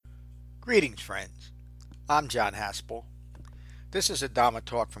Greetings, friends. I'm John Haspel. This is a Dhamma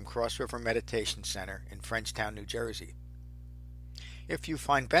talk from Cross River Meditation Center in Frenchtown, New Jersey. If you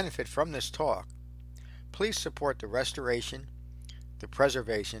find benefit from this talk, please support the restoration, the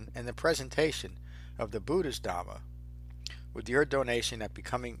preservation, and the presentation of the Buddha's Dhamma with your donation at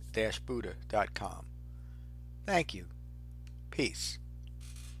becoming-buddha.com. Thank you. Peace.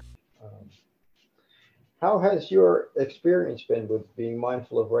 Um, how has your experience been with being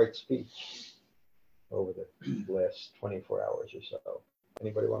mindful of right speech over the last 24 hours or so?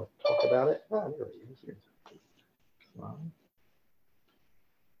 Anybody want to talk about it? Oh, there he is.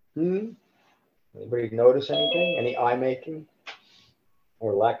 Hmm? Anybody notice anything? Any eye making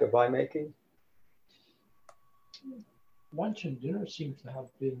or lack of eye making? Lunch and dinner seems to have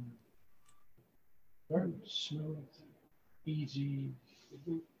been very smooth, easy.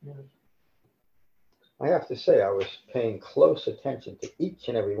 You know, I have to say, I was paying close attention to each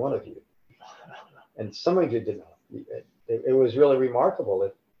and every one of you, and some of you did not. It was really remarkable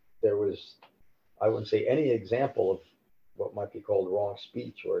that there was, I wouldn't say, any example of what might be called wrong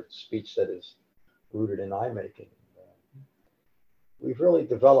speech or speech that is rooted in eye making. We've really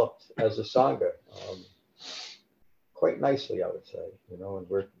developed as a sangha quite nicely, I would say. And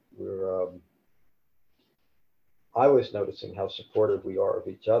we're. I was noticing how supportive we are of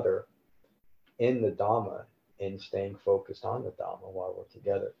each other in the Dhamma, in staying focused on the Dhamma while we're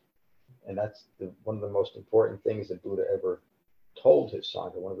together. And that's one of the most important things that Buddha ever told his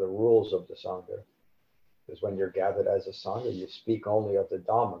Sangha. One of the rules of the Sangha is when you're gathered as a Sangha, you speak only of the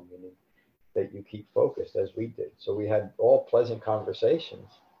Dhamma, meaning that you keep focused as we did. So we had all pleasant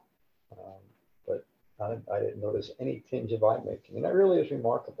conversations, but I didn't notice any tinge of eye making. And that really is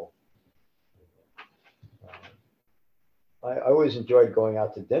remarkable. I always enjoyed going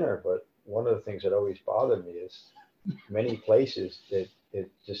out to dinner, but one of the things that always bothered me is many places that the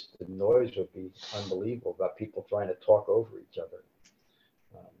noise would be unbelievable about people trying to talk over each other.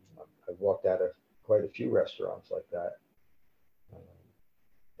 I've walked out of quite a few restaurants like that,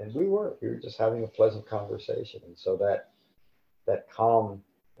 and we were just having a pleasant conversation, and so that calm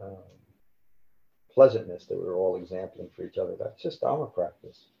pleasantness that we were all exempling for each other, that's just Dhamma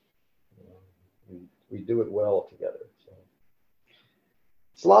practice. We do it well together. So.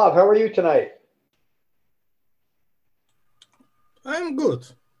 Slav, how are you tonight? I'm good.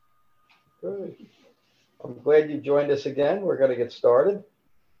 Good. I'm glad you joined us again. We're going to get started.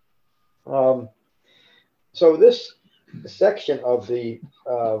 So this section of the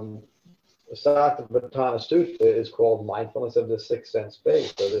Satipatthana Sutta is called Mindfulness of the Sixth Sense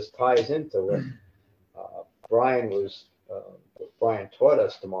Space. So this ties into what Brian taught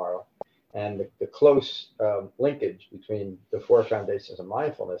us tomorrow, and the close linkage between the four foundations of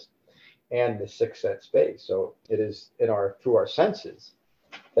mindfulness and the sixth sense space. So it is through our senses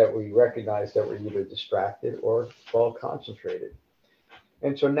that we recognize that we're either distracted or well concentrated.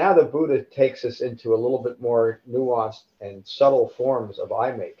 And so now the Buddha takes us into a little bit more nuanced and subtle forms of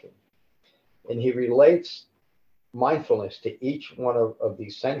eye making. And he relates mindfulness to each one of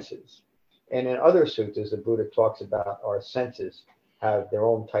these senses. And in other suttas, the Buddha talks about our senses have their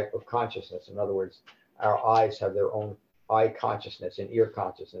own type of consciousness. In other words, our eyes have their own eye consciousness and ear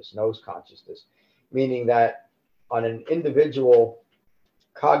consciousness, nose consciousness, meaning that on an individual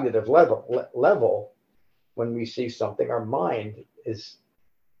cognitive level, when we see something, our mind is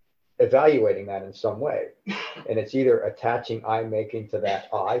evaluating that in some way. And it's either attaching eye making to that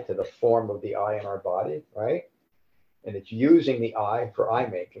eye, to the form of the eye in our body, right? And it's using the eye for eye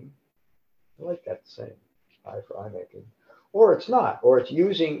making. I like that saying, eye for eye making. Or it's not, or it's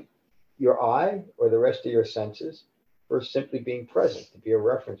using your eye or the rest of your senses for simply being present, to be a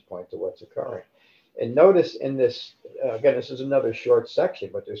reference point to what's occurring. And notice in this, again, this is another short section,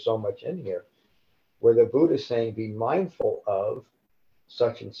 but there's so much in here, where the Buddha is saying, be mindful of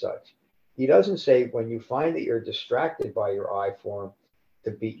such and such. He doesn't say when you find that you're distracted by your eye form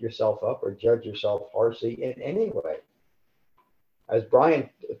to beat yourself up or judge yourself harshly in any way. As Brian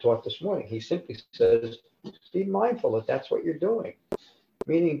taught this morning, he simply says, be mindful that that's what you're doing.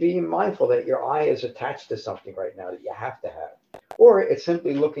 Meaning being mindful that your eye is attached to something right now that you have to have. Or it's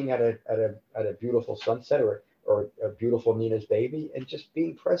simply looking at a beautiful sunset or a beautiful Nina's baby and just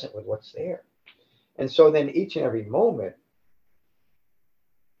being present with what's there. And so then each and every moment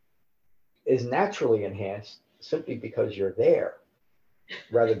is naturally enhanced simply because you're there,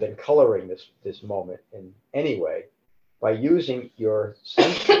 rather than coloring this moment in any way by using your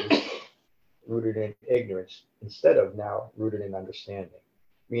senses rooted in ignorance instead of now rooted in understanding.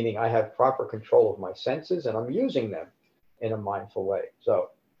 Meaning I have proper control of my senses and I'm using them in a mindful way.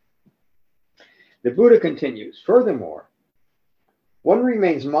 So the Buddha continues, furthermore, One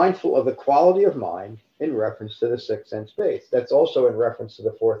remains mindful of the quality of mind in reference to the sixth sense base. That's also in reference to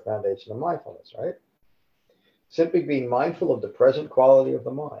the fourth foundation of mindfulness, right? Simply being mindful of the present quality of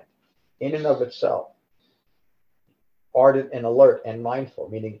the mind in and of itself, ardent and alert and mindful,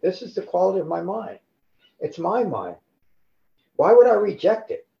 meaning this is the quality of my mind. It's my mind. Why would I reject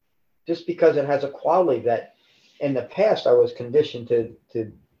it just because it has a quality that in the past I was conditioned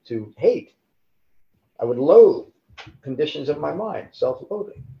to hate? I would loathe conditions of my mind,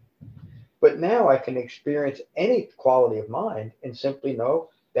 self-loathing. But now I can experience any quality of mind and simply know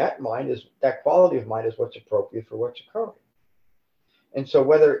that quality of mind is what's appropriate for what's occurring. And so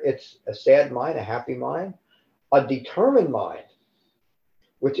whether it's a sad mind, a happy mind, a determined mind,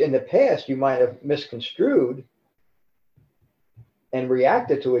 which in the past you might have misconstrued and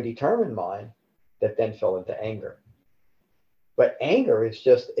reacted to a determined mind that then fell into anger. But anger is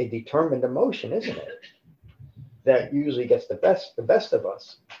just a determined emotion, isn't it? That usually gets the best of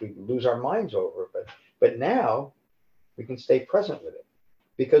us. We lose our minds over it. But now we can stay present with it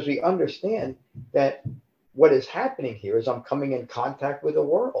because we understand that what is happening here is I'm coming in contact with the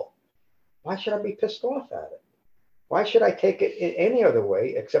world. Why should I be pissed off at it? Why should I take it in any other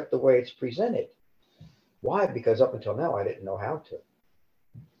way except the way it's presented? Why? Because up until now, I didn't know how to.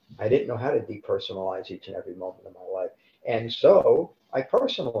 I didn't know how to depersonalize each and every moment of my life. And so I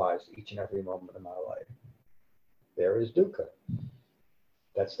personalized each and every moment of my life. There is dukkha.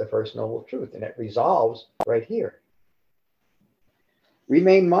 That's the first noble truth. And it resolves right here.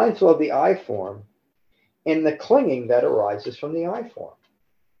 Remain mindful of the I form and the clinging that arises from the I form.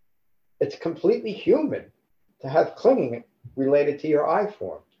 It's completely human to have clinging related to your I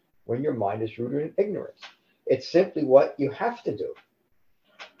form when your mind is rooted in ignorance. It's simply what you have to do.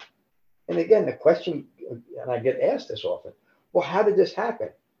 And again, the question, and I get asked this often, well, how did this happen?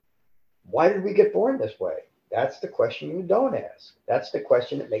 Why did we get born this way? That's the question you don't ask. That's the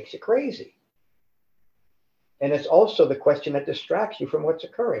question that makes you crazy. And it's also the question that distracts you from what's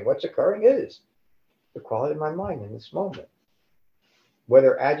occurring. What's occurring is the quality of my mind in this moment,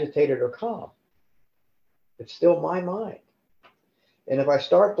 whether agitated or calm. It's still my mind. And if I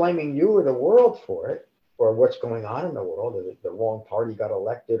start blaming you or the world for it, or what's going on in the world, or the wrong party got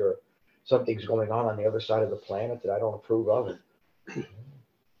elected, or something's going on the other side of the planet that I don't approve of,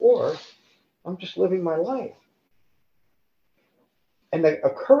 or I'm just living my life. And the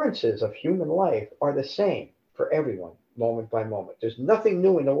occurrences of human life are the same for everyone, moment by moment. There's nothing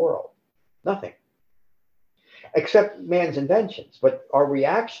new in the world. Nothing. Except man's inventions. But our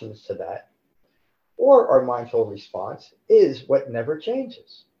reactions to that, or our mindful response, is what never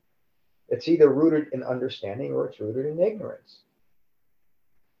changes. It's either rooted in understanding or it's rooted in ignorance.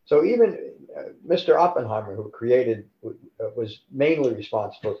 So even Mr. Oppenheimer, who was mainly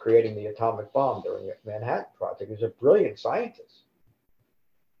responsible for creating the atomic bomb during the Manhattan Project, was a brilliant scientist.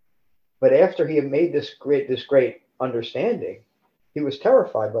 But after he had made this great understanding, he was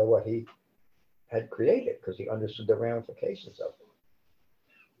terrified by what he had created because he understood the ramifications of it.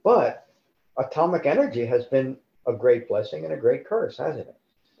 But atomic energy has been a great blessing and a great curse, hasn't it?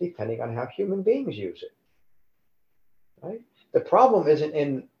 Depending on how human beings use it. Right? The problem isn't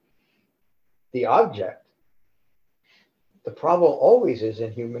in the object. The problem always is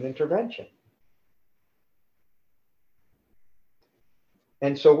in human intervention.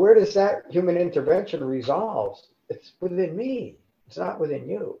 And so where does that human intervention resolve? It's within me. It's not within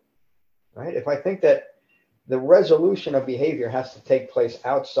you. Right? If I think that the resolution of behavior has to take place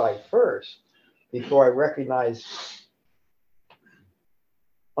outside first before I recognize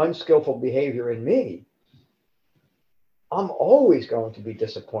unskillful behavior in me, I'm always going to be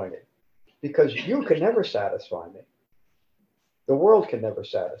disappointed because you can never satisfy me. The world can never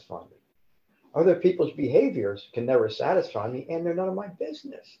satisfy me. Other people's behaviors can never satisfy me, and they're none of my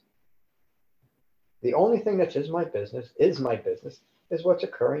business. The only thing that is my business is what's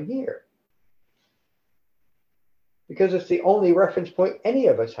occurring here. Because it's the only reference point any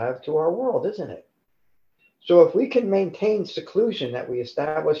of us have to our world, isn't it? So if we can maintain seclusion that we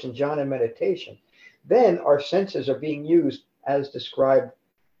establish in jhana meditation, then our senses are being used as described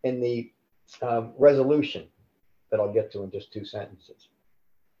in the resolution that I'll get to in just 2 sentences.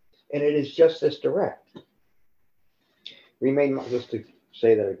 And it is just this direct. Just to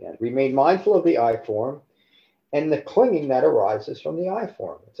say that again, remain mindful of the I form and the clinging that arises from the I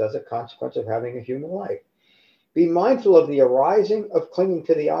form. It's as a consequence of having a human life. Be mindful of the arising of clinging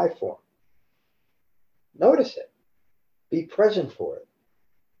to the I form. Notice it. Be present for it.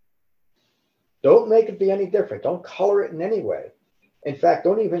 Don't make it be any different. Don't color it in any way. In fact,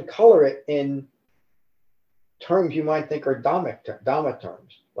 don't even color it in terms you might think are Dhamma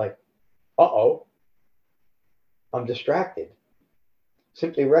terms, like, uh-oh, I'm distracted.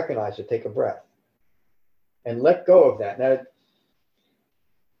 Simply recognize it, take a breath, and let go of that. Now,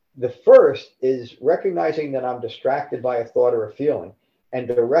 the first is recognizing that I'm distracted by a thought or a feeling and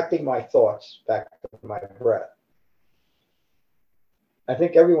directing my thoughts back to my breath. I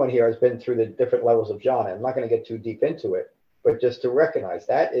think everyone here has been through the different levels of jhana. I'm not going to get too deep into it, but just to recognize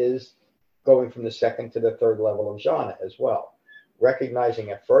that is going from the second to the third level of jhana as well.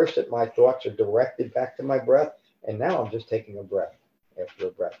 Recognizing at first that my thoughts are directed back to my breath, and now I'm just taking a breath after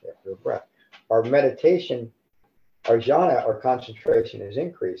a breath after a breath. Our meditation, our jhana, our concentration is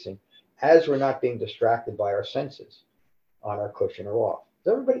increasing as we're not being distracted by our senses on our cushion or off.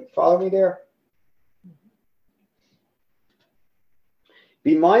 Does everybody follow me there?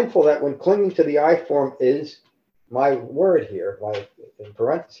 Be mindful that when clinging to the I form is, my word here, my in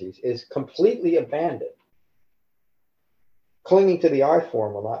parentheses, is completely abandoned. Clinging to the I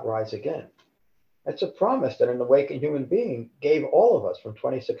form will not rise again. That's a promise that an awakened human being gave all of us from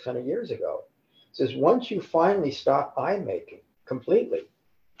 2,600 years ago. It says, once you finally stop I making completely,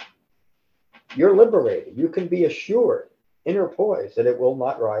 you're liberated. You can be assured, inner poise, that it will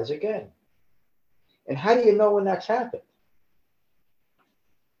not rise again. And how do you know when that's happened?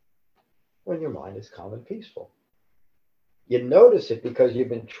 When your mind is calm and peaceful. You notice it because you've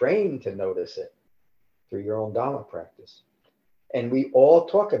been trained to notice it through your own Dhamma practice. And we all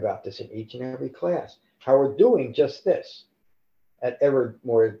talk about this in each and every class, how we're doing just this at ever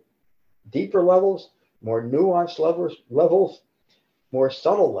more deeper levels, more nuanced levels, more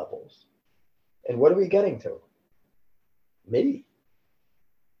subtle levels. And what are we getting to? Me.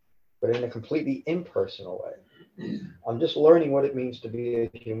 But in a completely impersonal way. I'm just learning what it means to be a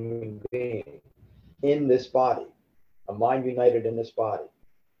human being in this body, a mind united in this body,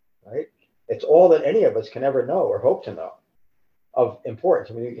 right? It's all that any of us can ever know or hope to know of importance.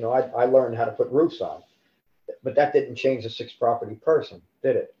 I mean, I learned how to put roofs on, but that didn't change the sixth property person,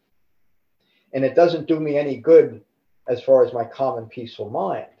 did it? And it doesn't do me any good as far as my calm and peaceful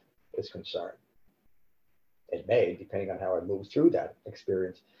mind is concerned. It may, depending on how I move through that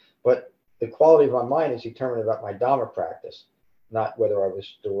experience. But the quality of my mind is determined about my Dhamma practice, not whether I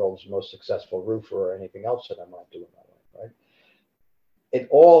was the world's most successful roofer or anything else that I might do in my life, right? It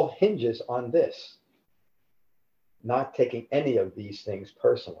all hinges on this, not taking any of these things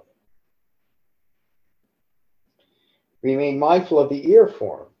personally. Remain mindful of the ear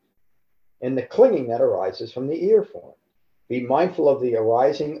form and the clinging that arises from the ear form. Be mindful of the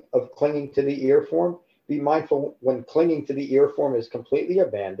arising of clinging to the ear form. Be mindful when clinging to the ear form is completely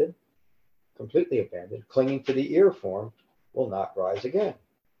abandoned. Clinging to the ear form will not rise again.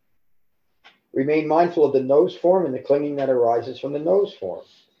 Remain mindful of the nose form and the clinging that arises from the nose form.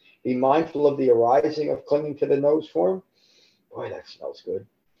 Be mindful of the arising of clinging to the nose form. Boy, that smells good.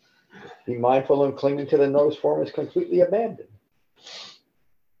 Be mindful of clinging to the nose form is completely abandoned.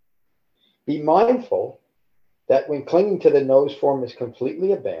 Be mindful that when clinging to the nose form is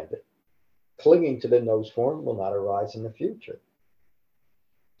completely abandoned, clinging to the nose form will not arise in the future.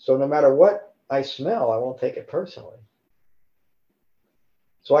 So no matter what I smell, I won't take it personally.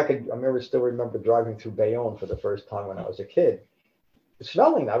 So I still remember driving through Bayonne for the first time when I was a kid.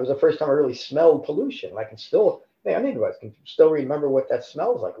 Smelling that was the first time I really smelled pollution. I can still remember what that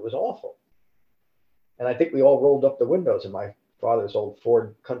smells like. It was awful. And I think we all rolled up the windows in my father's old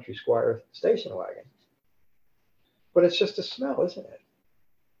Ford Country Squire station wagon. But it's just a smell, isn't it?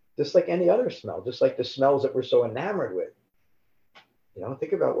 Just like any other smell, just like the smells that we're so enamored with.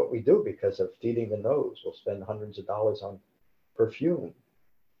 Think about what we do because of feeding the nose. We'll spend hundreds of dollars on perfume,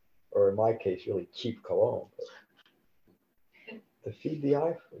 or in my case, really cheap cologne, to feed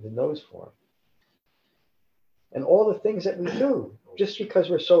the nose form. And all the things that we do, just because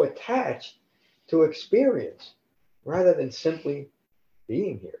we're so attached to experience, rather than simply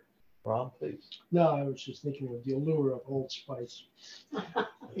being here. Ron, please. No, I was just thinking of the allure of Old Spice. I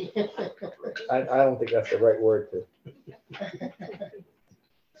don't think that's the right word to.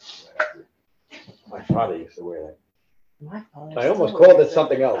 My father used to wear that. I almost called it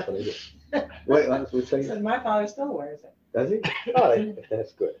something else, but I didn't. Wait, what was saying? My father still wears it. Does he? Oh,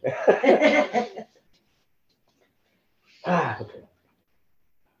 that's good. Okay.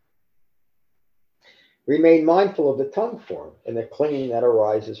 Remain mindful of the tongue form and the clinging that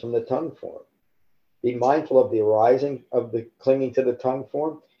arises from the tongue form. Be mindful of the arising of the clinging to the tongue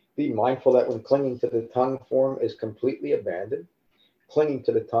form. Be mindful that when clinging to the tongue form is completely abandoned, clinging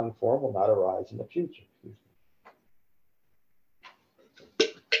to the tongue form will not arise in the future.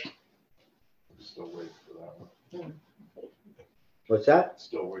 Still waiting for that one. What's that?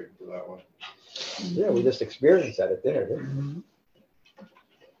 Still waiting for that one. Yeah, we just experienced that at dinner, didn't we?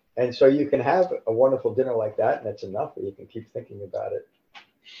 And so you can have a wonderful dinner like that, and that's enough, or you can keep thinking about it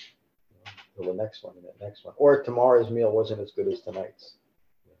till the next one and the next one. Or tomorrow's meal wasn't as good as tonight's.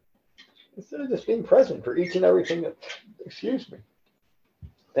 Instead of just being present for each and everything that,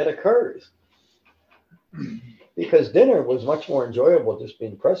 that occurs. Because dinner was much more enjoyable just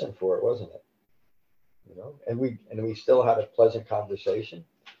being present for it, wasn't it? And we still had a pleasant conversation,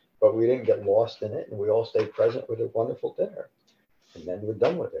 but we didn't get lost in it, and we all stayed present with a wonderful dinner. And then we're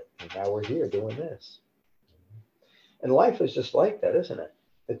done with it. And now we're here doing this. And life is just like that, isn't it?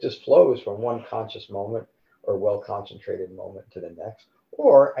 It just flows from one conscious moment or well-concentrated moment to the next.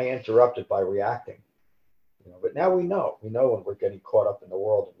 Or I interrupt it by reacting. But now we know. We know when we're getting caught up in the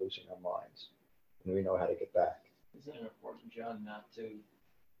world and losing our minds. And we know how to get back. Isn't it important, John, not to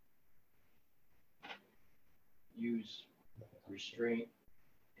use restraint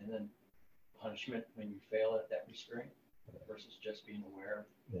and then punishment when you fail at that restraint versus just being aware?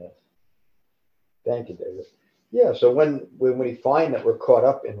 Yes. Thank you, David. Yeah, so when we find that we're caught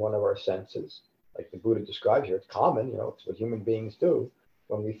up in one of our senses, like the Buddha describes here, it's common, it's what human beings do.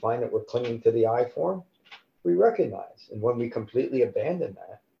 When we find that we're clinging to the I form, we recognize. And when we completely abandon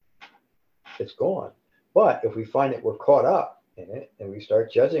that, it's gone. But if we find that we're caught up in it and we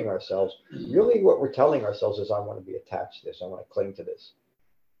start judging ourselves, really what we're telling ourselves is, I want to be attached to this. I want to cling to this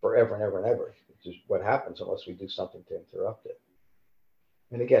forever and ever and ever, which is what happens unless we do something to interrupt it.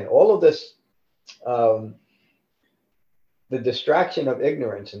 And again, all of this, the distraction of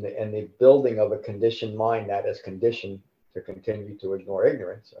ignorance and the building of a conditioned mind that is conditioned to continue to ignore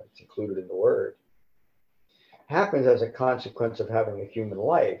ignorance, it's included in the word, happens as a consequence of having a human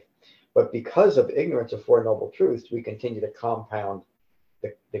life. But because of ignorance of Four Noble Truths, we continue to compound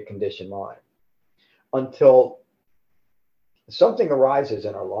the conditioned mind until something arises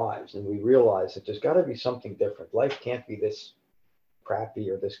in our lives and we realize that there's got to be something different. Life can't be this crappy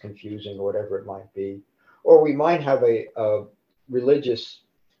or this confusing or whatever it might be. Or we might have a religious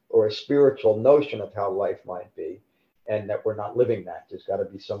or a spiritual notion of how life might be, and that we're not living that. There's got to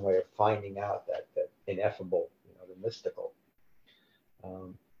be some way of finding out that ineffable, the mystical.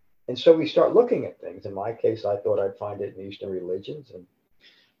 And so we start looking at things. In my case, I thought I'd find it in Eastern religions,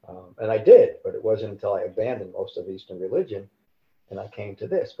 and I did, but it wasn't until I abandoned most of Eastern religion and I came to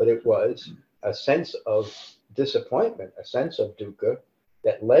this. But it was a sense of disappointment, a sense of dukkha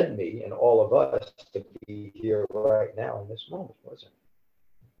that led me and all of us to be here right now in this moment, wasn't it?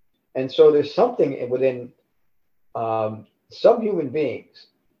 And so there's something within some human beings,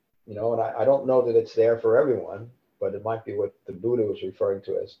 and I don't know that it's there for everyone, but it might be what the Buddha was referring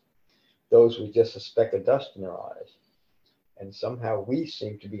to as those with just a speck of dust in their eyes. And somehow we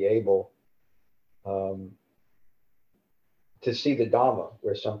seem to be able to see the Dhamma,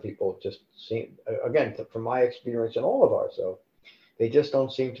 where some people just seem, again, from my experience and all of ours, so they just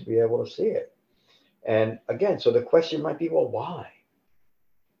don't seem to be able to see it. And again, so the question might be, well, why?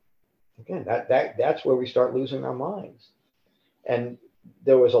 Again, that's where we start losing our minds. And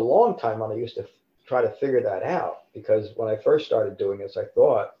there was a long time when I used to try to figure that out, because when I first started doing this, I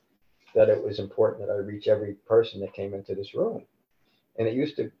thought that it was important that I reach every person that came into this room. And it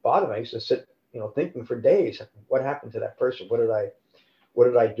used to bother me. I used to sit, thinking for days, what happened to that person? What did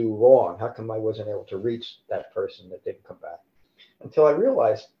I do wrong? How come I wasn't able to reach that person that didn't come back? Until I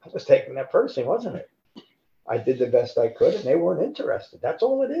realized I was taking that person, wasn't it? I did the best I could and they weren't interested. That's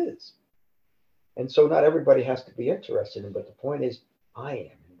all it is. And so not everybody has to be interested in, but the point is, I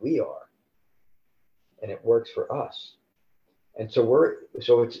am and we are. And it works for us. And so we're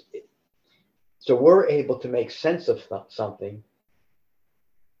able to make sense of something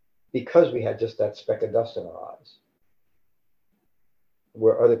because we had just that speck of dust in our eyes,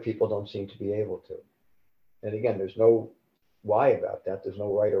 where other people don't seem to be able to. And again, there's no why about that. There's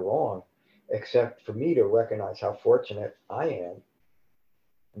no right or wrong, except for me to recognize how fortunate I am.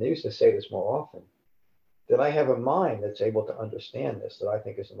 And they used to say this more often, that I have a mind that's able to understand this, that I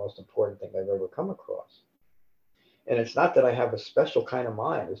think is the most important thing I've ever come across. And it's not that I have a special kind of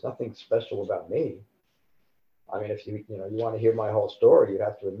mind. There's nothing special about me. I mean, if you want to hear my whole story, you'd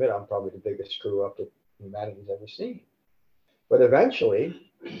have to admit I'm probably the biggest screw up that humanity's ever seen. But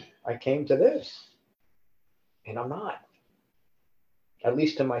eventually, I came to this, and I'm not, at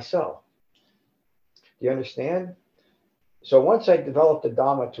least to myself. Do you understand? So once I developed the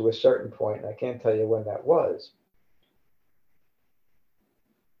Dhamma to a certain point, and I can't tell you when that was,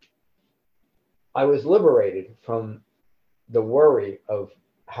 I was liberated from the worry of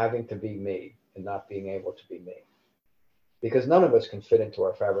having to be me and not being able to be me. Because none of us can fit into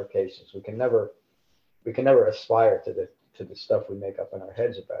our fabrications. We can never aspire to the stuff we make up in our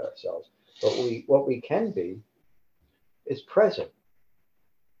heads about ourselves. But what we can be is present.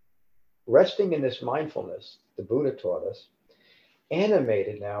 Resting in this mindfulness, the Buddha taught us,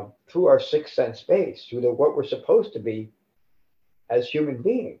 animated now through our sixth sense base, through what we're supposed to be as human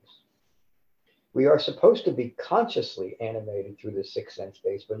beings. We are supposed to be consciously animated through the sixth sense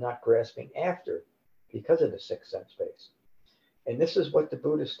base, but not grasping after because of the sixth sense base. And this is what the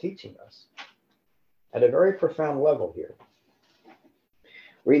Buddha is teaching us at a very profound level here.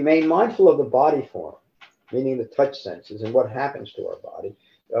 Remain mindful of the body form, meaning the touch senses and what happens to our body,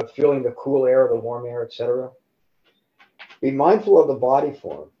 feeling the cool air, the warm air, etc. Be mindful of the body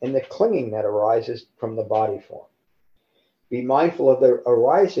form and the clinging that arises from the body form. Be mindful of the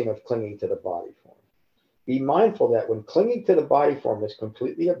arising of clinging to the body form. Be mindful that when clinging to the body form is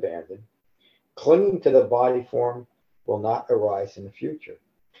completely abandoned, clinging to the body form will not arise in the future.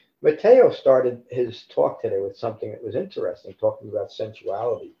 Matteo started his talk today with something that was interesting, talking about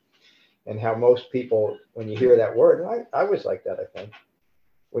sensuality and how most people, when you hear that word, and I was like that, I think,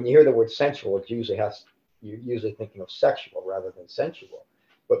 when you hear the word sensual, you're usually thinking of sexual rather than sensual.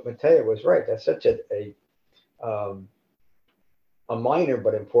 But Matteo was right. That's such a minor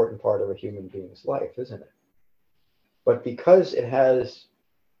but important part of a human being's life, isn't it? But because it has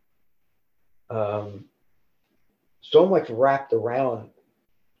so much wrapped around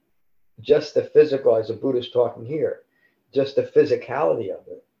just the physical, as the Buddha's talking here, just the physicality of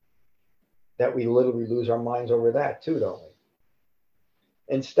it, that we literally lose our minds over that too, don't we?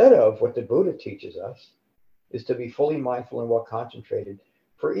 Instead of what the Buddha teaches us is to be fully mindful and well concentrated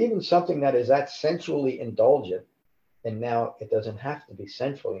for even something that is that sensually indulgent. And now it doesn't have to be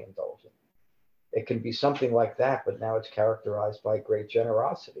sensually indulgent. It can be something like that, but now it's characterized by great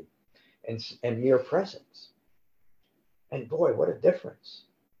generosity and mere presence. And boy, what a difference.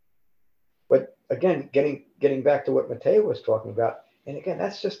 But again, getting back to what Matteo was talking about, and again,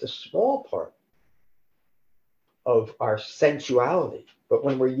 that's just a small part of our sensuality. But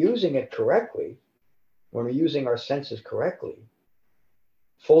when we're using it correctly, when we're using our senses correctly,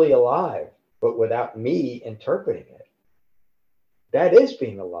 fully alive, but without me interpreting it, that is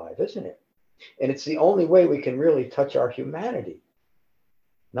being alive, isn't it? And it's the only way we can really touch our humanity.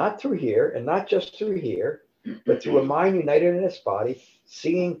 Not through here, and not just through here, but through a mind united in its body,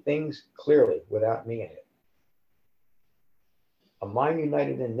 seeing things clearly without me in it. A mind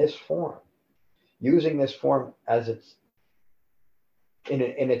united in this form, using this form as its in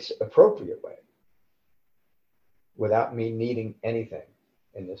its appropriate way, without me needing anything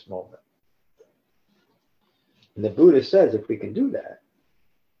in this moment. And the Buddha says if we can do that,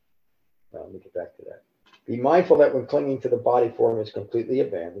 well, let me get back to that. Be mindful that when clinging to the body form is completely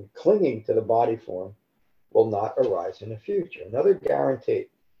abandoned, clinging to the body form will not arise in the future. Another guarantee.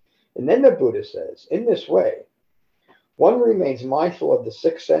 And then the Buddha says, in this way, one remains mindful of the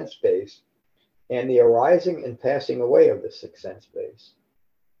sixth sense base and the arising and passing away of the sixth sense base.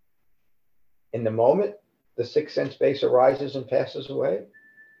 In the moment, the sixth sense base arises and passes away,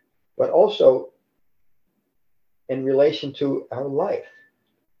 but also in relation to our life.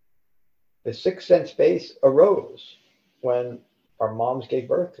 The sixth sense base arose when our moms gave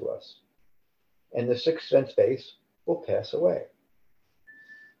birth to us, and the sixth sense base will pass away.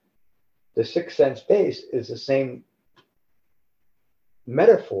 The sixth sense base is the same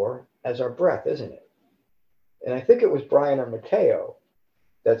metaphor as our breath, isn't it? And I think it was Brian or Matteo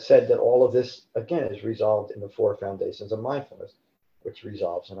that said that all of this, again, is resolved in the four foundations of mindfulness, which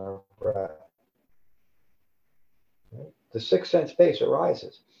resolves in our breath. The sixth sense base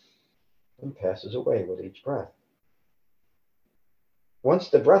arises and passes away with each breath. Once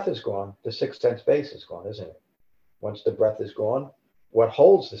the breath is gone, the sixth sense base is gone, isn't it? Once the breath is gone, what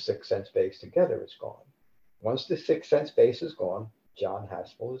holds the sixth sense base together is gone. Once the sixth sense base is gone, John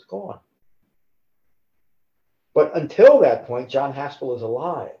Haspel is gone. But until that point, John Haspel is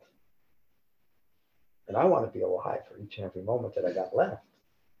alive. And I want to be alive for each and every moment that I got left.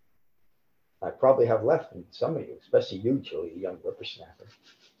 I probably have left in some of you, especially you, Julia, young whippersnapper.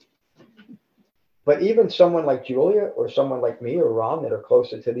 But even someone like Julia or someone like me or Ron that are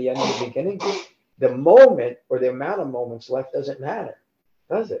closer to the end of the beginning, the moment or the amount of moments left doesn't matter,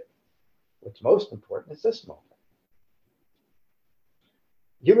 does it? What's most important is this moment.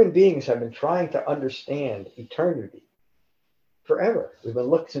 Human beings have been trying to understand eternity forever. We've been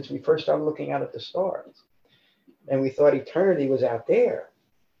looking since we first started looking out at the stars. And we thought eternity was out there.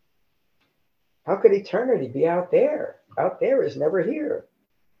 How could eternity be out there? Out there is never here.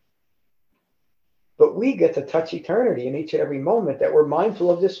 But we get to touch eternity in each and every moment that we're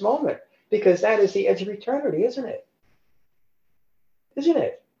mindful of this moment, because that is the edge of eternity, isn't it? Isn't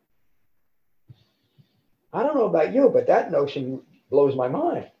it? I don't know about you, but that notion blows my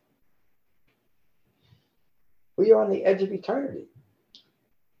mind. We are on the edge of eternity.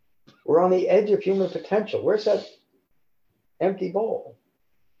 We're on the edge of human potential. Where's that empty bowl.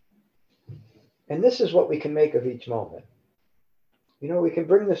 And this is what we can make of each moment. You know, we can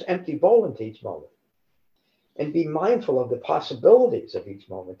bring this empty bowl into each moment and be mindful of the possibilities of each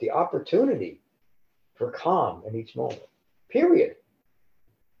moment, the opportunity for calm in each moment, period.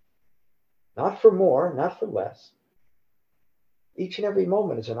 Not for more, not for less. Each and every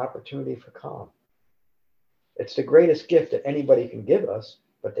moment is an opportunity for calm. It's the greatest gift that anybody can give us,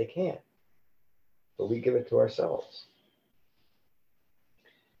 but they can't. But we give it to ourselves.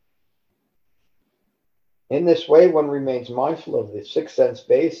 In this way, one remains mindful of the sixth sense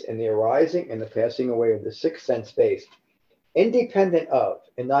base and the arising and the passing away of the sixth sense base, independent of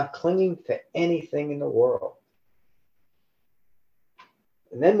and not clinging to anything in the world.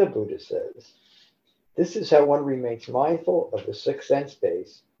 And then the Buddha says, this is how one remains mindful of the sixth sense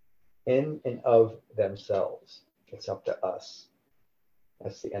base in and of themselves. It's up to us.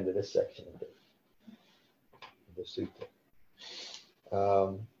 That's the end of this section of the sutta.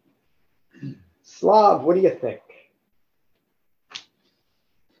 Slav, what do you think?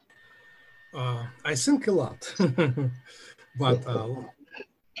 I think a lot, but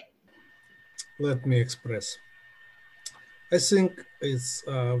let me express. I think it's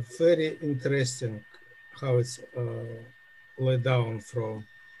very interesting how it's laid down from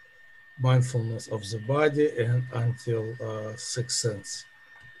mindfulness of the body and until sixth sense.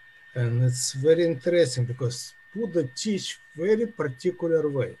 And it's very interesting because Buddha teach very particular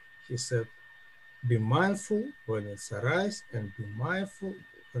way. He said, be mindful when it's arise and be mindful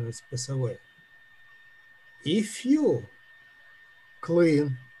when it's pass away. If you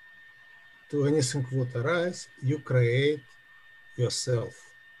cling to anything that arise, you create yourself.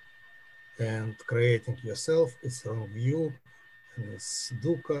 And creating yourself is wrong view, and it's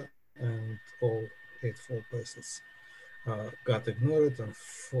dukkha and all hateful places. God ignore it, and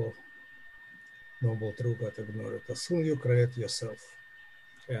for noble true God ignore it. As soon you create yourself.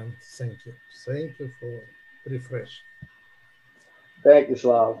 And thank you. Thank you for refresh. Thank you,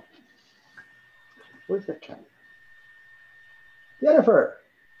 Slav. Where's the cat? Jennifer.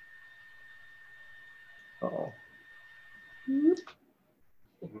 Oh.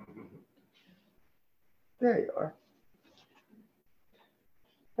 There you are.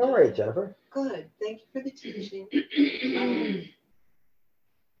 How are you, Jennifer? Good. Thank you for the teaching.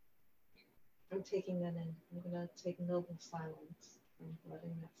 I'm taking that in. I'm going to take noble silence and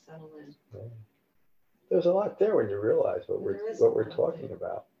letting that settle in. Yeah. There's a lot there when you realize what we're talking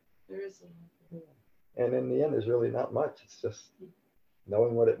about. There is a lot. And in the end, there's really not much. It's just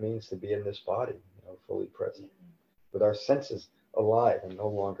knowing what it means to be in this body, you know, fully present, with our senses alive and no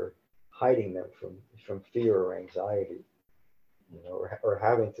longer hiding them from fear or anxiety, you know, or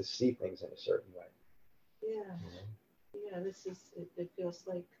having to see things in a certain way. Yeah. Yeah, this is, it feels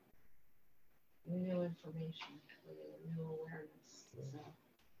like new information, new awareness. So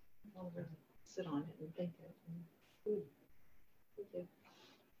I'll really sit on it and think it. Thank you.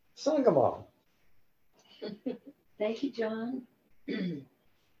 Sangamam. Thank you, John.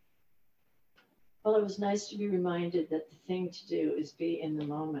 Well, it was nice to be reminded that the thing to do is be in the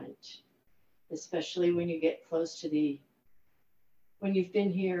moment, especially when you get close to when you've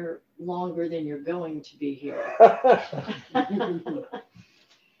been here longer than you're going to be here.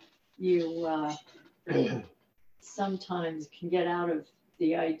 You sometimes can get out of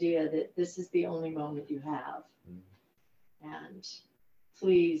the idea that this is the only moment you have. And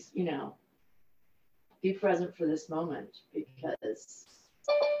please, you know, be present for this moment, because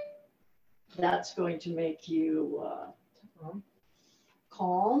that's going to make you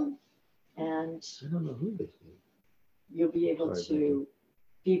calm, and I don't know who this is. you'll be able to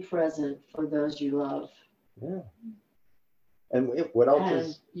be present for those you love. Yeah. And what else And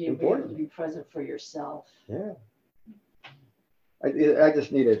is you'll important? be able to be present for yourself. Yeah. I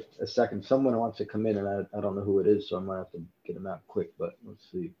just need a second. Someone wants to come in, and I don't know who it is, so I might have to get them out quick, but let's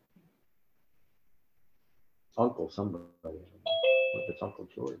see. Uncle somebody. What if it's Uncle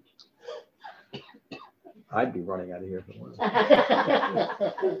George? I'd be running out of here for one.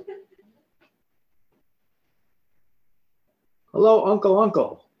 Hello,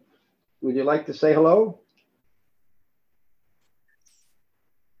 Uncle. Would you like to say hello?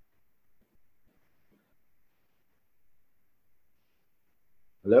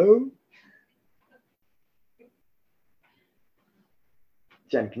 Hello?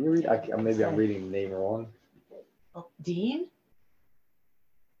 Jen, can you read? Maybe I'm reading the name wrong. Dean?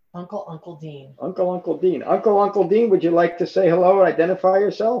 Uncle Dean. Uncle Dean. Uncle Dean, would you like to say hello and identify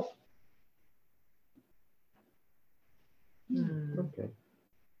yourself? Okay.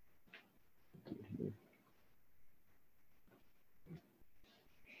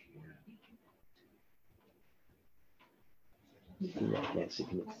 Nancy,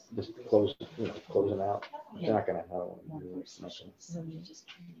 can you just close, close them out? They're not gonna, I don't want to do it. Nothing. So you just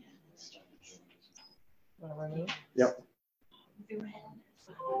come in and start. Wanna remove? Yep.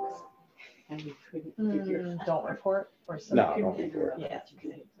 And we couldn't figure. Don't report or No, something? don't report. Yeah.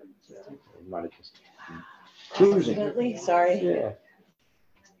 You might have just cruising. Absolutely, sorry. Yeah.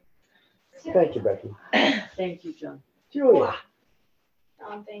 Thank you, Becky. Thank you, John. Julia.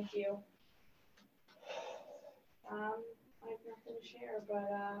 Thank you. I have nothing to share, but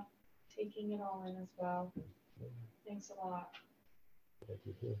taking it all in as well. Thanks a lot.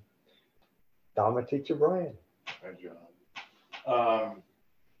 Dharma teacher Brian. Hi, John.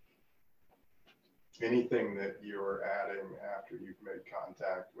 Anything that you're adding after you've made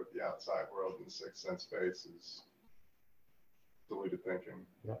contact with the outside world in the sixth sense space is deluded thinking.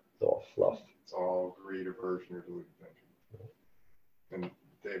 Yeah, it's all fluff. It's all greed, aversion, or deluded thinking. And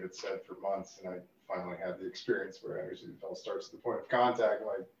David said for months, and I finally had the experience where energy fell starts at the point of contact.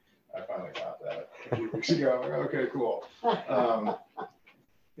 Like, I finally got that a few weeks ago. I'm like, okay, cool.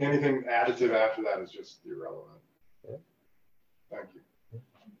 Anything additive after that is just irrelevant. Yeah. Thank you.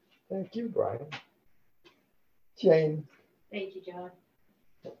 Thank you, Brian. Jane. Thank you, John.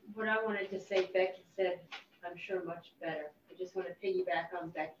 What I wanted to say, Becky said, I'm sure much better. I just want to piggyback on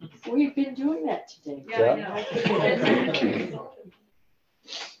Becky's. We've been doing that today. Yeah, I know.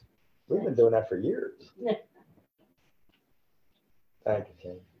 We've been doing that for years. Thank you,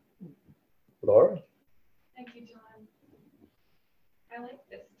 Jane. Laura? Thank you, John. I like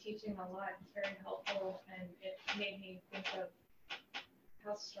this teaching a lot. It's very helpful, and it made me think of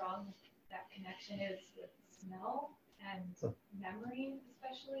how strong that connection is with smell and memory,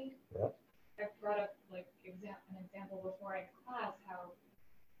 especially. Yeah. I've brought up like an example before in class how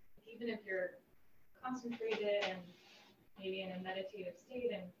even if you're concentrated and maybe in a meditative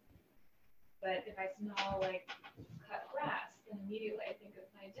state, but if I smell like cut grass, then immediately I think of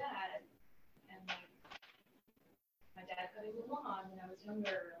my dad and like my dad cutting the lawn when I was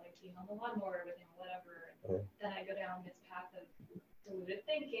younger, like being on the lawnmower with him, whatever. Yeah. Then I go down this path of deluded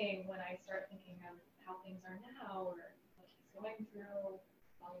thinking when I start thinking of how things are now or what he's going through,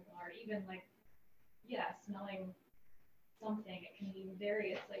 blah, blah, blah, or even like, smelling something. It can be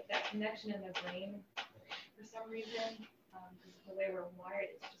various, like that connection in the brain for some reason, because the way we're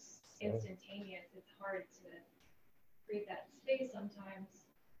wired, it's just instantaneous. It's hard to create that space sometimes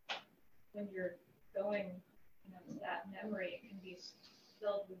when you're going, to that memory. It can be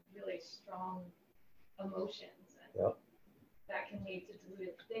filled with really strong emotions, and that can lead to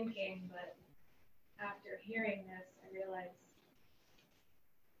deluded thinking. But after hearing this, I realized,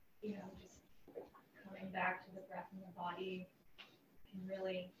 just coming back to the breath in the body can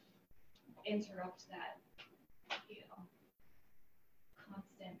really interrupt that,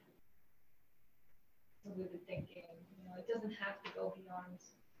 constant deluded thinking. It doesn't have to go beyond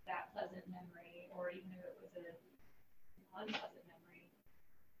that pleasant memory, or even if it was a unpleasant memory.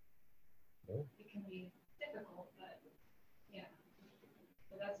 Yeah. It can be difficult, but yeah.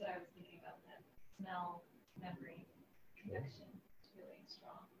 So that's what I was thinking about, that smell, memory, connection. It's really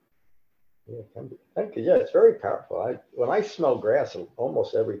strong. Yeah, it can be. Thank you. Yeah, it's very powerful. When I smell grass,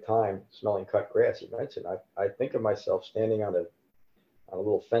 almost every time smelling cut grass, you mentioned, I think of myself standing on a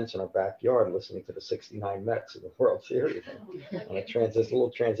little fence in our backyard listening to the 69 Mets in the World Series on a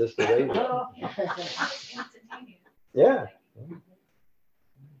little transistor radio. Instantaneous. Yeah.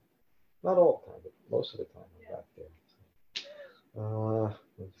 Not all the time, but most of the time I'm back there.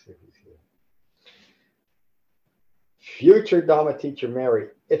 Let's see who's here. Future Dharma teacher Mary,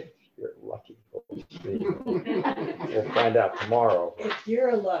 if you're lucky. We'll find out tomorrow. If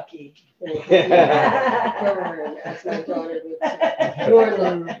you're lucky. Burn, as my daughter would say. You're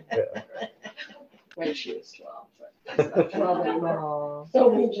lucky. When she was 12. But 12 anymore. So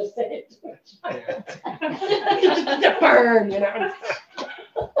we just said it. The burn,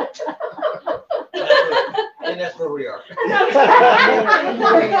 And that's where we are.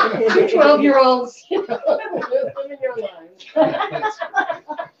 12-year-olds, living your lives.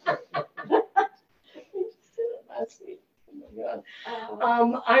 Last week. Oh my God.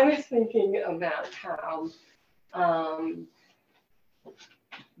 I was thinking about how,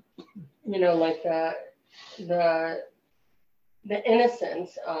 like the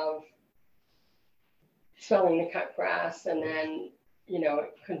innocence of smelling the cut grass, and then,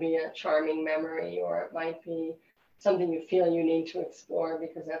 it could be a charming memory, or it might be something you feel you need to explore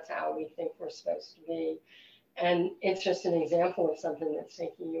because that's how we think we're supposed to be. And it's just an example of something that's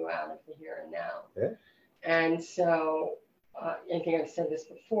taking you out of the here and now. Yeah. And so I think I've said this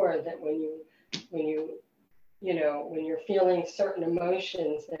before, that when you're feeling certain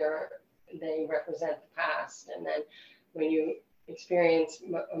emotions, they represent the past. And then when you experience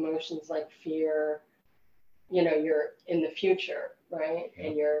emotions like fear, you know, you're in the future, right?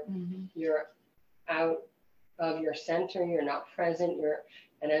 And you're out of your center, you're not present,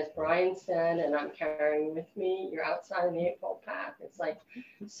 and as Brian said, and I'm carrying with me, you're outside of the Eightfold Path. It's like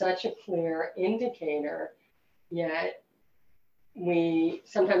such a clear indicator, yet we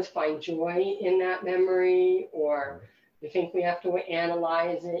sometimes find joy in that memory, or we think we have to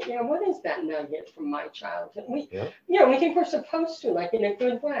analyze it. You know, what is that nugget from my childhood? We think we're supposed to, like in a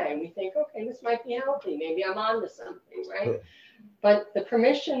good way. We think, okay, this might be healthy. Maybe I'm onto something, right? But the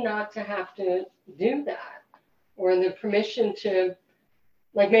permission not to have to do that, or the permission to,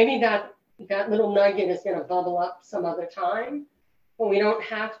 like maybe that little nugget is going to bubble up some other time, but we don't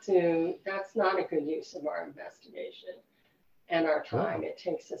have to. That's not a good use of our investigation and our time. It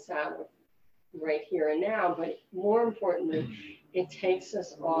takes us out of right here and now, but more importantly, it takes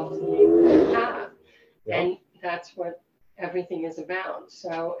us off the path. And that's what everything is about.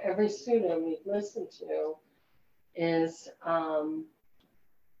 So every student we've listened to is,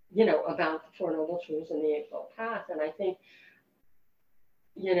 you know, about the Four Noble Truths and the Eightfold Path. And I think,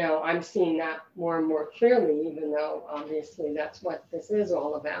 you know, I'm seeing that more and more clearly, even though obviously that's what this is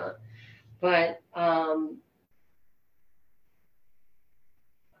all about. But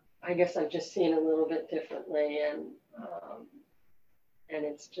I guess I've just seen a little bit differently, and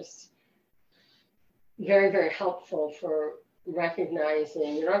it's just very, very helpful for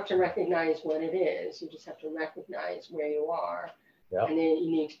recognizing. You don't have to recognize what it is. You just have to recognize where you are, and then you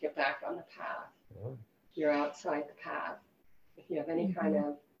need to get back on the path. You're outside the path. If you have any kind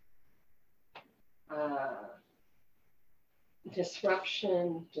of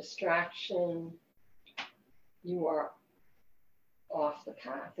disruption, distraction, you are off the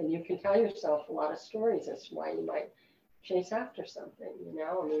path. And you can tell yourself a lot of stories as to why you might chase after something, you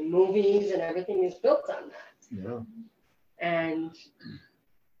know. I mean, movies and everything is built on that. And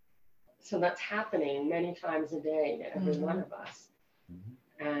so that's happening many times a day to every one of us.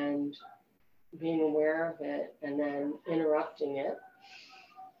 And being aware of it, and then interrupting it,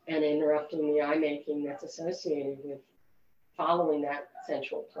 and interrupting the eye-making that's associated with following that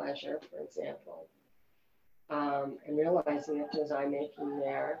sensual pleasure, for example, and realizing that there's eye-making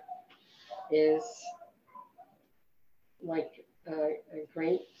there is like a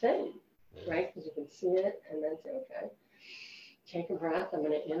great thing, right? Because you can see it and then say, okay, take a breath, I'm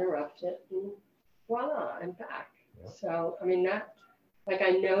going to interrupt it, and voila, I'm back. So, I mean, that, like,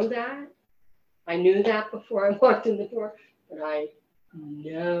 I know that. I knew that before I walked in the door, but I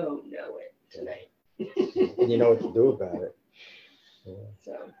know it tonight. And you know what to do about it.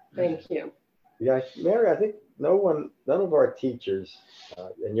 So, thank you. Yeah, Mary, I think none of our teachers,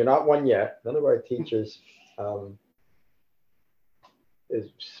 and you're not one yet, none of our teachers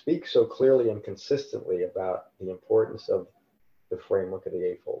speak so clearly and consistently about the importance of the framework of the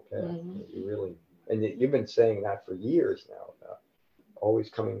Eightfold Path. You really, and you've been saying that for years now, about always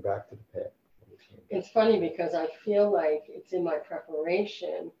coming back to the path. It's funny because I feel like it's in my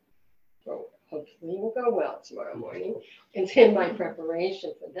preparation. So hopefully it will go well tomorrow morning. It's in my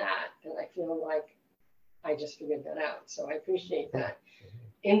preparation for that, and I feel like I just figured that out. So I appreciate that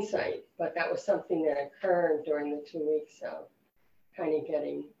insight. But that was something that occurred during the 2 weeks of kind of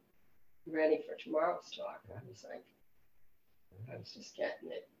getting ready for tomorrow's talk. I was like, I was just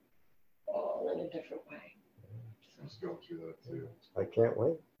getting it all in a different way. I was going through that too. I can't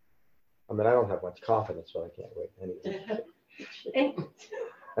wait. I mean, I don't have much confidence, but I can't wait anyway. And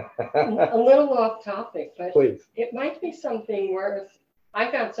a little off topic, but Please. It might be something worth, I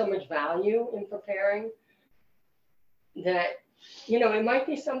found so much value in preparing that, you know, it might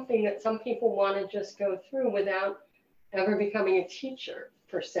be something that some people want to just go through without ever becoming a teacher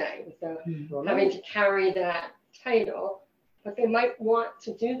per se, without having to carry that title, but they might want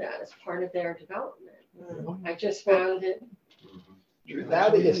to do that as part of their development. I just found it. Now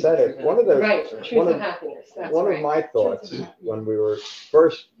that you said it, one of the truth of happiness. That's one of my thoughts when we were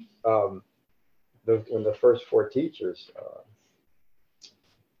first when the first 4 teachers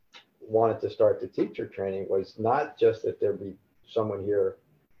wanted to start the teacher training was not just that there be someone here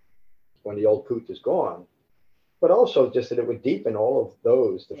when the old coot is gone, but also just that it would deepen all of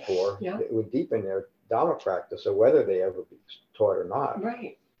those, the 4. It would deepen their Dharma practice, so whether they ever be taught or not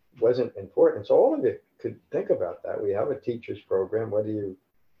wasn't important. So all of you could think about that. We have a teacher's program. Whether you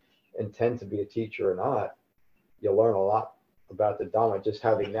intend to be a teacher or not, you'll learn a lot about the Dhamma just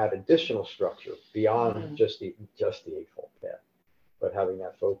having that additional structure beyond just the Eightfold Path, but having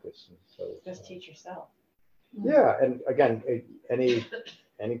that focus. And so just teach yourself. Yeah, and again,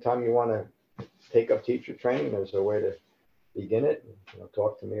 anytime you want to take up teacher training, there's a way to begin it. You know,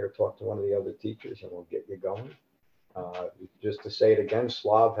 talk to me or talk to one of the other teachers, and we'll get you going. Just to say it again,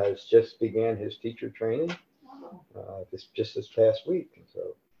 Slav has just began his teacher training this past week. And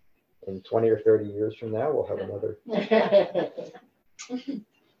so in 20 or 30 years from now, we'll have another,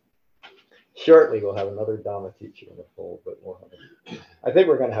 shortly we'll have another Dharma teacher in the fold, but I think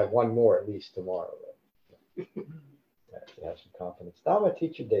we're going to have one more at least tomorrow. To have some confidence. Dharma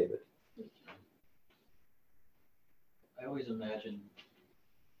teacher David. I always imagine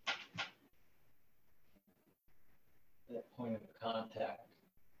that point of contact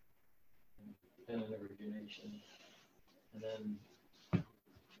and an origination, and then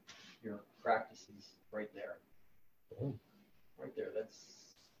your practice is right there. Right there.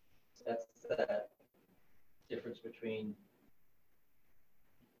 That's that difference between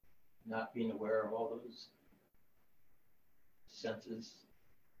not being aware of all those senses,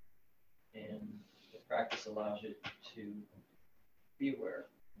 and the practice allows you to be aware,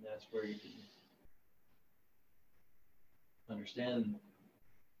 and that's where you can understand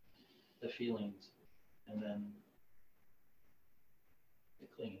the feelings, and then the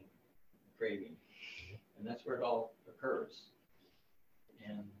clinging, the craving, and that's where it all occurs.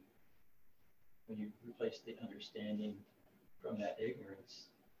 And when you replace the understanding from that ignorance,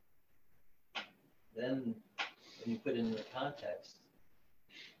 then when you put it in the context,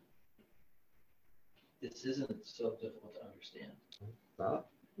 this isn't so difficult to understand.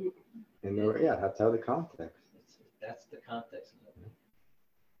 And yeah, that's how the context. That's the context of it.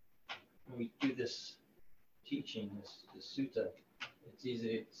 When we do this teaching, this sutta, it's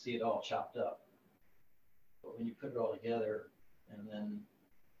easy to see it all chopped up. But when you put it all together and then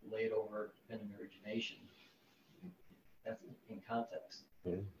lay it over dependent origination, that's in context.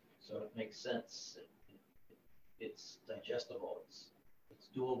 So it makes sense. It's digestible. It's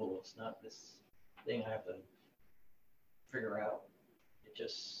doable. It's not this thing I have to figure out. It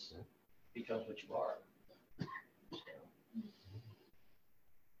just becomes what you are.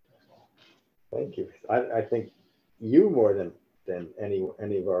 Thank you. I think you more than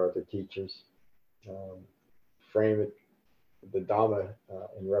any of our other teachers frame it, the Dhamma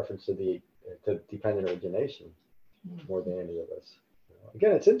in reference to dependent origination more than any of us.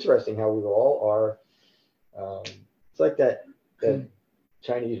 Again, it's interesting how we all are. It's like that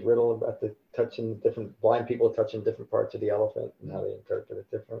Chinese riddle about the touching different blind people touching different parts of the elephant and how they interpret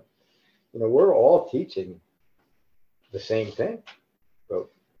it different. We're all teaching the same thing, but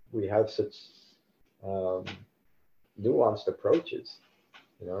we have such nuanced approaches.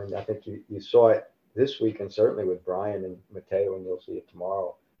 And I think you saw it this week, and certainly with Brian and Mateo, and you'll see it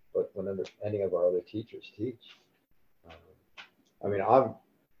tomorrow. But when any of our other teachers teach, I mean,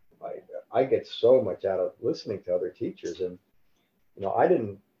 I get so much out of listening to other teachers, and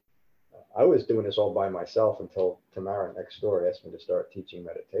I was doing this all by myself until Tamara next door asked me to start teaching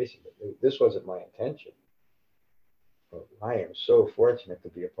meditation. But this wasn't my intention. But I am so fortunate to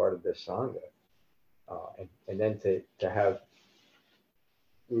be a part of this Sangha. And then to have,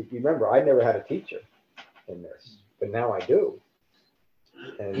 remember, I never had a teacher in this, but now I do.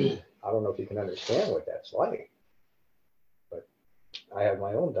 And I don't know if you can understand what that's like, but I have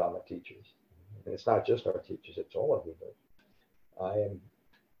my own Dhamma teachers. And it's not just our teachers, it's all of you. But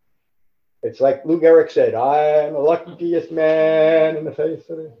it's like Lou Gehrig said, I'm the luckiest man in the face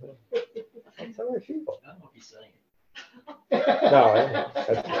of it. That's how I feel. I don't know if he's saying No,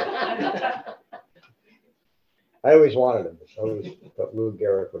 that's right. I always wanted him. I always thought Lou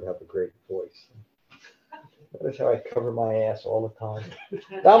Gehrig would have a great voice. That's how I cover my ass all the time.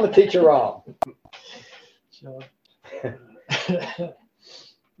 I'm the teacher wrong. So,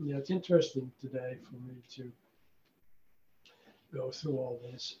 yeah, it's interesting today for me to go through all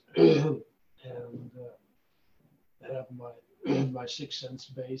this and have my 6 cents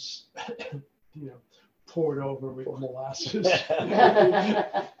base, poured over with molasses,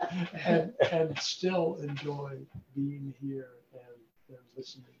 and still enjoy being here and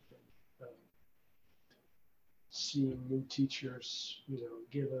listening and seeing new teachers,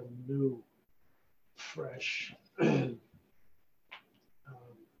 give a new, fresh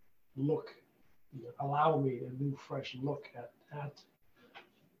look, allow me a new, fresh look at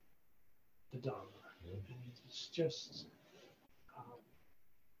the Dhamma. And it's just,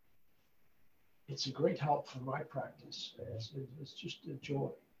 it's a great help for my practice. It's just a joy.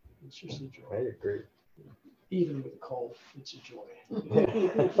 It's just a joy. I agree. Even with a cold, it's a joy.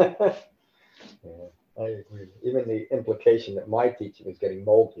 Yeah, I agree. Even the implication that my teaching is getting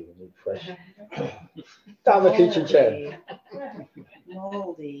moldy and need fresh. Dhamma teacher Chen.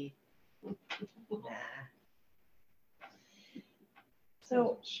 Moldy. Nah.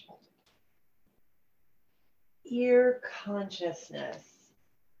 So, your consciousness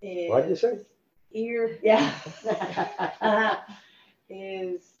is. What did you say? ear,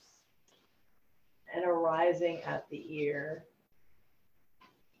 is an arising at the ear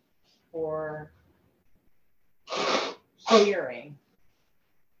or hearing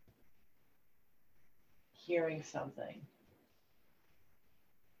something.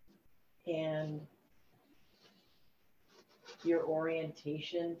 And your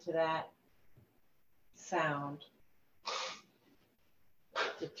orientation to that sound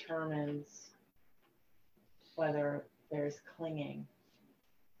determines whether there's clinging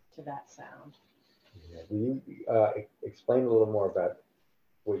to that sound. Yeah. Will you explain a little more about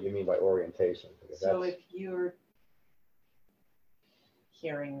what you mean by orientation? Because So if you're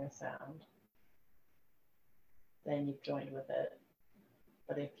hearing the sound, then you've joined with it.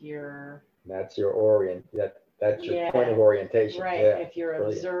 But if you're that's your that's your Yeah, point of orientation. right, Yeah, if you're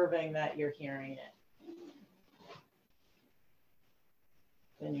brilliant. observing that you're hearing it,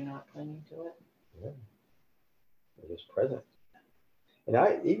 then you're not clinging to it. Yeah. You're just present. And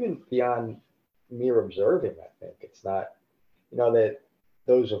even beyond mere observing, I think it's not, that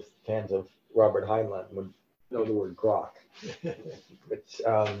those of fans of Robert Heinlein would know the word grok. It's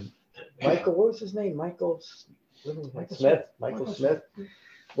Michael, what was his name? Michael Smith. Michael Smith.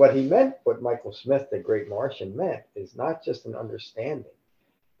 What Michael Smith, the great Martian, meant is not just an understanding,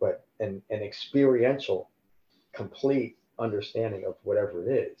 but an experiential, complete understanding of whatever it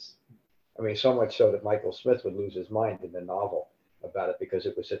is. I mean, so much so that Michael Smith would lose his mind in the novel about it because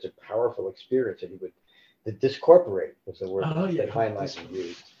it was such a powerful experience, and the discorporate was the word that Heinlein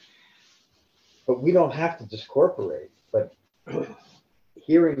used. But we don't have to discorporate, but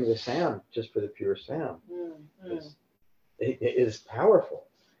hearing the sound just for the pure sound is powerful,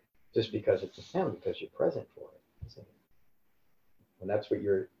 just because it's a sound, because you're present for it, isn't it? And that's what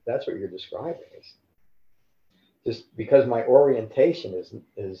you're describing, is just because my orientation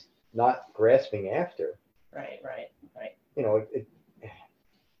is not grasping after. Right.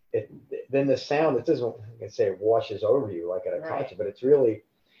 Then the sound, it doesn't, I can say it washes over you like at a concert, but it's really.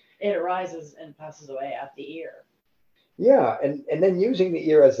 It arises and passes away at the ear. Yeah, and then using the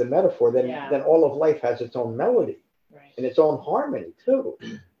ear as the metaphor, then all of life has its own melody, and its own harmony too,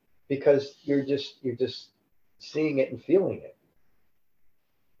 because you're just seeing it and feeling it.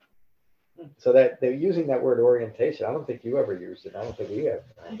 So that they're using that word orientation. I don't think you ever used it. I don't think we have.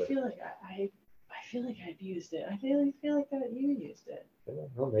 I feel like I've used it. I feel like that you used it.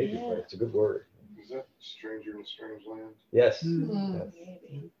 Well, maybe, but it's a good word. Is that Stranger in a Strange Land? Yes. Mm-hmm. Yes.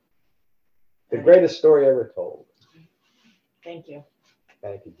 Maybe. The greatest story ever told. Thank you.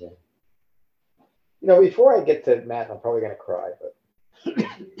 Thank you, Jen. Before I get to Matt, I'm probably going to cry, but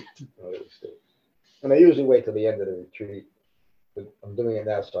and I usually wait till the end of the retreat. But I'm doing it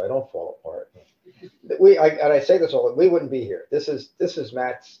now so I don't fall apart. I say this all, we wouldn't be here. This is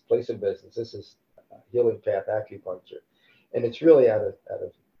Matt's place of business. This is Healing Path Acupuncture, and it's really out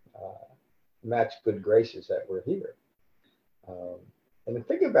of Matt's good graces that we're here. And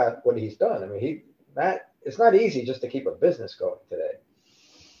think about what he's done. I mean, Matt, it's not easy just to keep a business going today.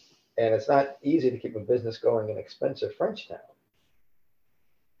 And it's not easy to keep a business going in expensive Frenchtown.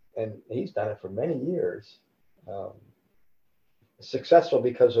 And he's done it for many years. Successful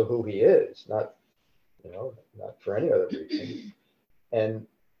because of who he is, not for any other reason. And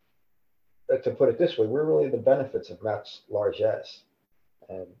to put it this way, we're really the benefits of Matt's largesse.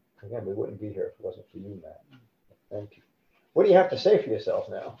 And again, we wouldn't be here if it wasn't for you, Matt. Thank you. What do you have to say for yourself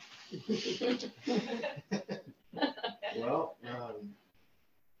now? Well,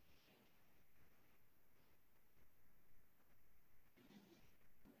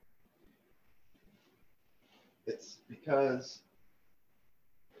 it's because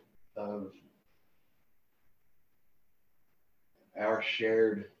of our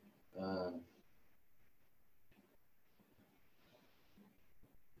shared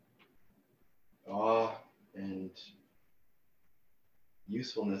awe and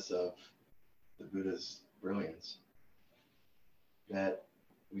usefulness of the Buddha's brilliance, that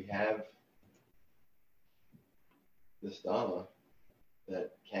we have this Dhamma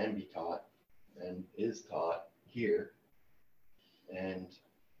that can be taught and is taught here. And,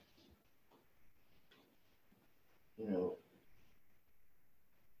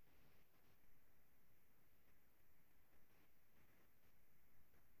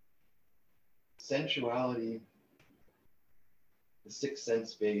 sensuality, the sixth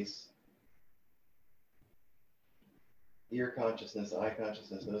sense base, ear consciousness, eye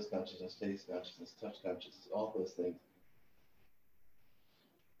consciousness, nose consciousness, taste consciousness, touch consciousness, all those things,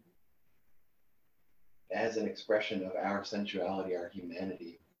 as an expression of our sensuality, our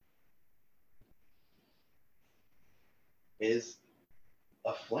humanity, is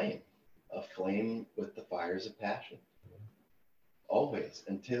a flame, aflame with the fires of passion. Always,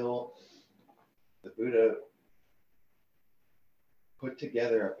 until the Buddha put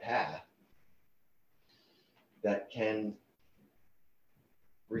together a path that can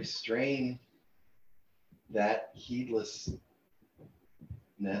restrain that heedlessness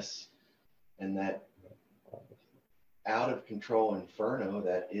and that out of control inferno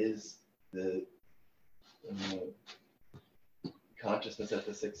that is the consciousness at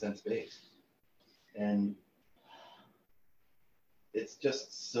the sixth sense base. And it's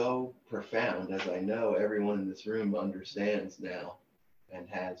just so profound, as I know everyone in this room understands now and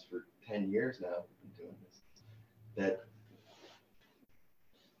has for 10 years now been doing this, that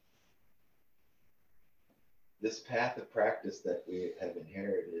this path of practice that we have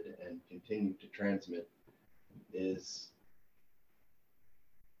inherited and continue to transmit is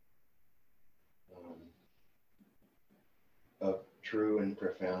of true and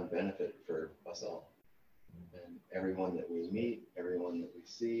profound benefit for us all. And everyone that we meet, everyone that we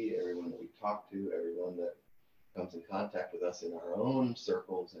see, everyone that we talk to, everyone that comes in contact with us in our own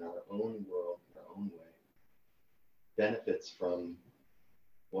circles, in our own world, in our own way, benefits from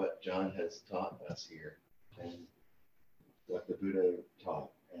what John has taught us here and what the Buddha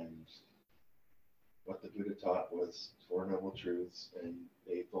taught. And what the Buddha taught was Four Noble Truths and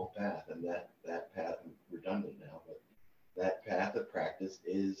the Eightfold Path. And that path, redundant now, but that path of practice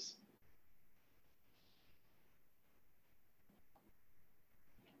is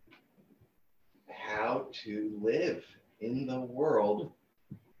how to live in the world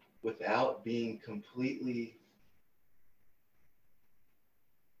without being completely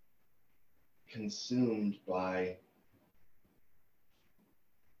consumed by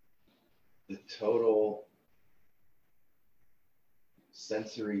the total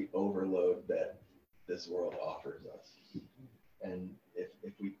sensory overload that this world offers us. And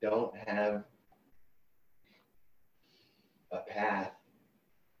if we don't have a path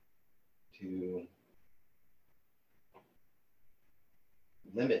to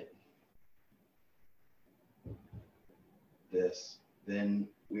limit this, then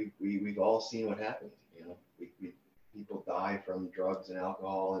we've all seen what happens. You know, people die from drugs and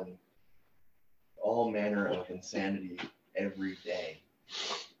alcohol and all manner of insanity every day,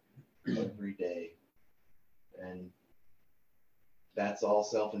 and that's all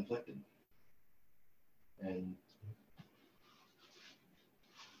self-inflicted. And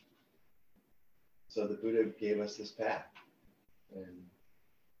so the Buddha gave us this path, and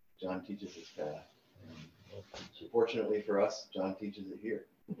John teaches this path. And fortunately for us, John teaches it here.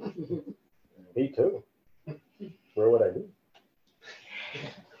 Me too. Where would I be?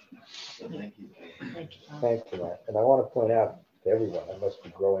 So thank you. Thank you. Thanks for that. And I want to point out to everyone, I must be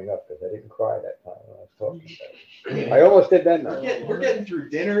growing up because I didn't cry that time when I was talking about it. I almost did then. We're getting through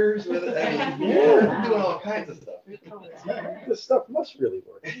dinners with it. I mean, Yeah. we're doing all kinds of stuff. This stuff must really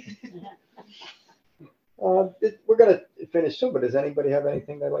work. We're going to finish soon, but does anybody have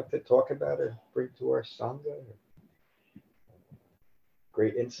anything they'd like to talk about or bring to our Sangha? Or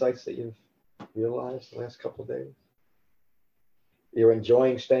great insights that you've realized the last couple of days? You're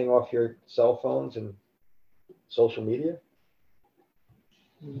enjoying staying off your cell phones and social media?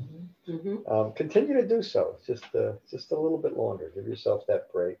 Mm-hmm. Mm-hmm. Continue to do so. Just a little bit longer. Give yourself that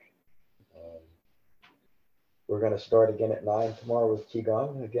break. We're going to start again at 9 tomorrow with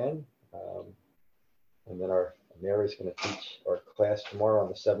Qigong again. And then Mary's going to teach our class tomorrow on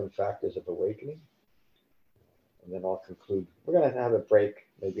the 7 factors of awakening. And then I'll conclude. We're going to have a break,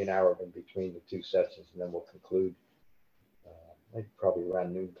 maybe an hour in between the 2 sessions, and then we'll conclude maybe probably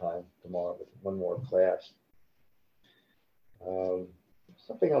around noontime tomorrow with one more class.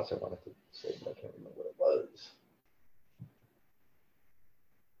 Something else I wanted to say, but I can't remember what it was.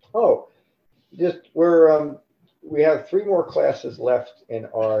 Oh, we have 3 more classes left in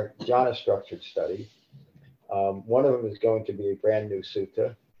our jhana structured study. One of them is going to be a brand new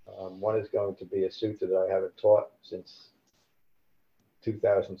sutta. One is going to be a sutta that I haven't taught since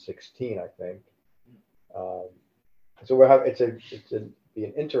 2016, I think. So we'll have be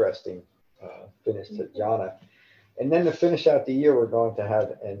an interesting finish to jhana. And then to finish out the year, we're going to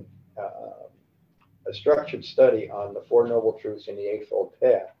have a structured study on the Four Noble Truths and the Eightfold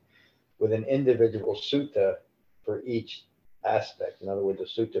Path with an individual sutta for each aspect. In other words, a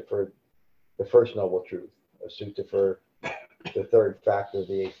sutta for the First Noble Truth, a sutta for the 3rd factor of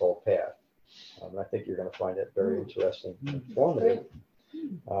the Eightfold Path. I think you're going to find it very interesting and informative.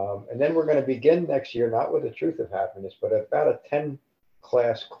 And then we're going to begin next year, not with the Truth of Happiness, but about a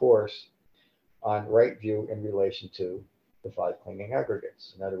 10-class course on right view in relation to the 5 clinging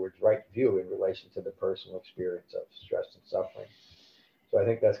aggregates. In other words, right view in relation to the personal experience of stress and suffering. So I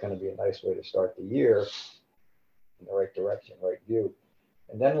think that's going to be a nice way to start the year in the right direction, right view.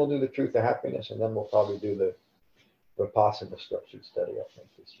 And then we'll do the truth of happiness, and then we'll probably do the Vipassana structured study, I think,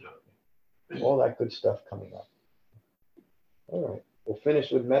 this year. All that good stuff coming up. All right. We'll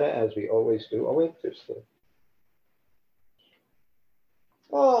finish with metta as we always do. Oh, wait, there's the.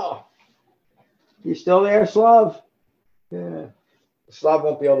 Oh, you still there, Slav? Yeah. Slav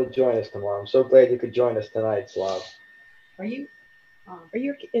won't be able to join us tomorrow. I'm so glad you could join us tonight, Slav. Are you?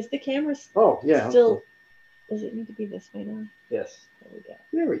 Is the camera Oh, yeah. still? Does it need to be this way now? Yes. There we go.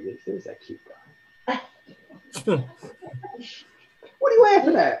 There he is. There's that cute guy. What are you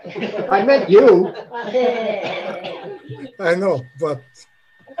laughing at? I meant you. I know, but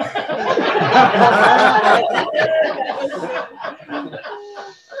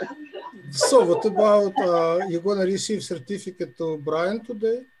so what about you're gonna receive certificate to Brian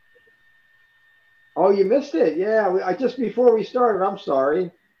today? Oh, you missed it. Yeah, I just before we started. I'm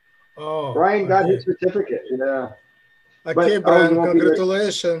sorry. Oh, Brian got okay. his certificate. Yeah. Okay, But, Brian, you won't be there.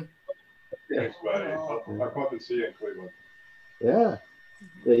 congratulations. Thanks, buddy. I'll come up and see you in Cleveland. Yeah.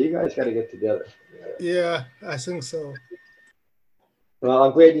 Yeah, you guys got to get together. Yeah, I think so. Well,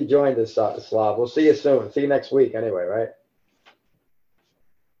 I'm glad you joined us, Slav. We'll see you soon. See you next week anyway, right?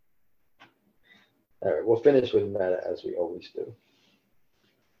 All right, we'll finish with metta as we always do.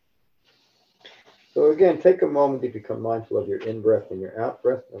 So again, take a moment to become mindful of your in-breath and your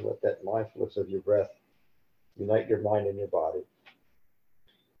out-breath, and let that mindfulness of your breath unite your mind and your body.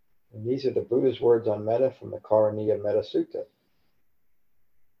 And these are the Buddha's words on metta from the Karaniya Metta Sutta.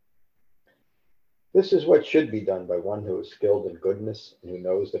 This is what should be done by one who is skilled in goodness and who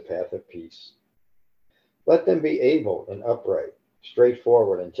knows the path of peace. Let them be able and upright,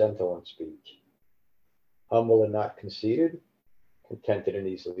 straightforward and gentle in speech, humble and not conceited, contented and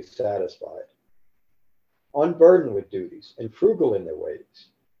easily satisfied, unburdened with duties and frugal in their ways,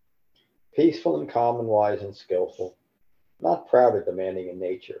 peaceful and calm and wise and skillful, not proud or demanding in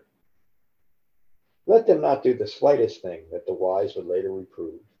nature. Let them not do the slightest thing that the wise would later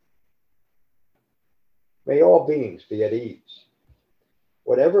reprove. May all beings be at ease.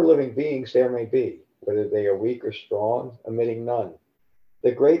 Whatever living beings there may be, whether they are weak or strong, omitting none,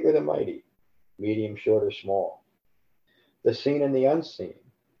 the great or the mighty, medium, short, or small, the seen and the unseen,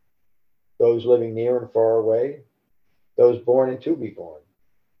 those living near and far away, those born and to be born,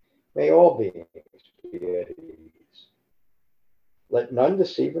 may all beings be at ease. Let none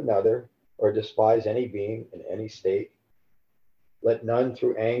deceive another or despise any being in any state. Let none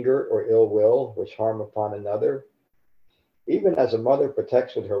through anger or ill will wish harm upon another. Even as a mother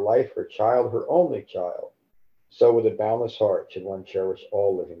protects with her life her child, her only child, so with a boundless heart should one cherish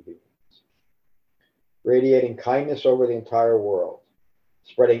all living beings. Radiating kindness over the entire world,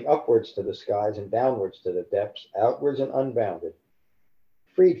 spreading upwards to the skies and downwards to the depths, outwards and unbounded,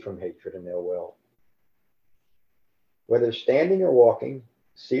 freed from hatred and ill will. Whether standing or walking,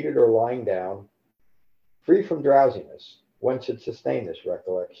 seated or lying down, free from drowsiness, one should sustain this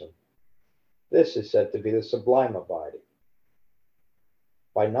recollection. This is said to be the sublime abiding.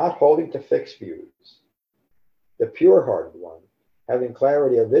 By not holding to fixed views, the pure-hearted one, having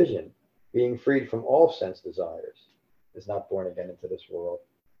clarity of vision, being freed from all sense desires, is not born again into this world.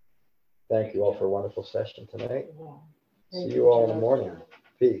 Thank you all for a wonderful session tonight. See you all in the morning.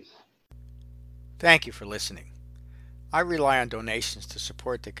 Peace. Thank you for listening. I rely on donations to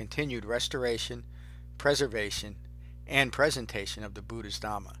support the continued restoration, preservation, and presentation of the Buddha's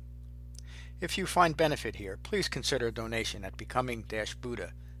Dhamma. If you find benefit here, please consider a donation at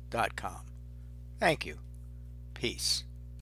becoming-buddha.com. Thank you. Peace.